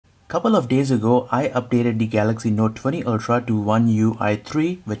Couple of days ago, I updated the Galaxy Note 20 Ultra to One UI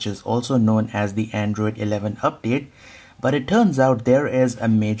 3, which is also known as the Android 11 update, but it turns out there is a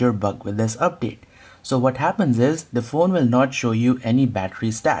major bug with this update. So what happens is the phone will not show you any battery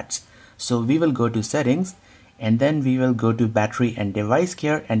stats. So we will go to settings and then we will go to battery and device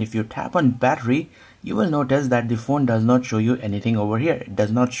care, and if you tap on battery, you will notice that the phone does not show you anything over here. It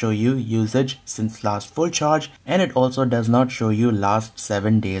does not show you usage since last full charge, and it also does not show you last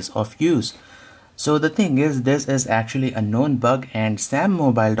 7 days of use. So the thing is, this is actually a known bug, and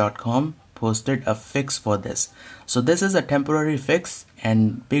sammobile.com posted a fix for this. So this is a temporary fix,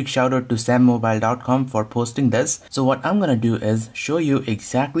 and big shout out to sammobile.com for posting this. So what I'm gonna do is show you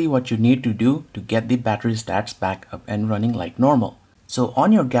exactly what you need to do to get the battery stats back up and running like normal. So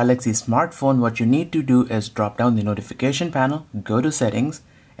on your Galaxy smartphone, what you need to do is drop down the notification panel, go to settings,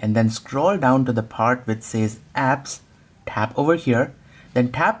 and then scroll down to the part which says apps, tap over here,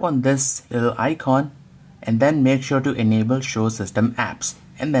 then tap on this little icon, and then make sure to enable show system apps,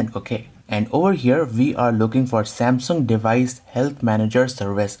 and then OK. And over here, we are looking for Samsung Device Health Manager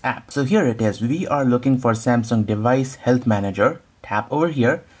Service app. So here it is. We are looking for Samsung Device Health Manager. Tap over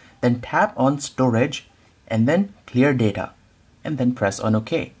here, then tap on storage, and then clear data, and then press on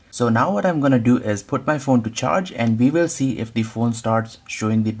OK. So now what I'm gonna do is put my phone to charge, and we will see if the phone starts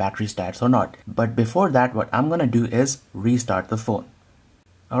showing the battery stats or not. But before that, what I'm gonna do is restart the phone.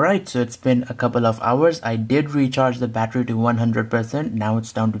 Alright, so it's been a couple of hours. I did recharge the battery to 100%. Now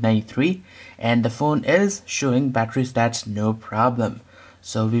it's down to 93, and the phone is showing battery stats no problem.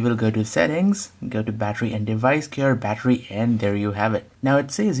 So we will go to settings, go to battery and device care, battery, and there you have it. Now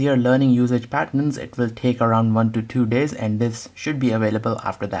it says here learning usage patterns. It will take around 1 to 2 days, and this should be available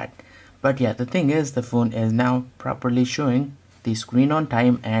after that. But yeah, the thing is the phone is now properly showing the screen on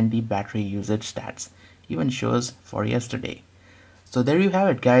time and the battery usage stats. Even shows for yesterday. So there you have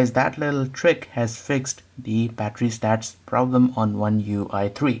it, guys. That little trick has fixed the battery stats problem on One UI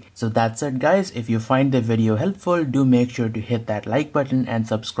 3. So that's it, guys. If you find the video helpful, do make sure to hit that like button and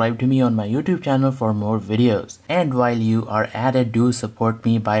subscribe to me on my YouTube channel for more videos. And while you are at it, do support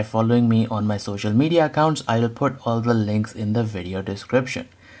me by following me on my social media accounts. I will put all the links in the video description.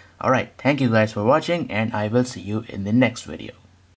 Alright, thank you guys for watching, and I will see you in the next video.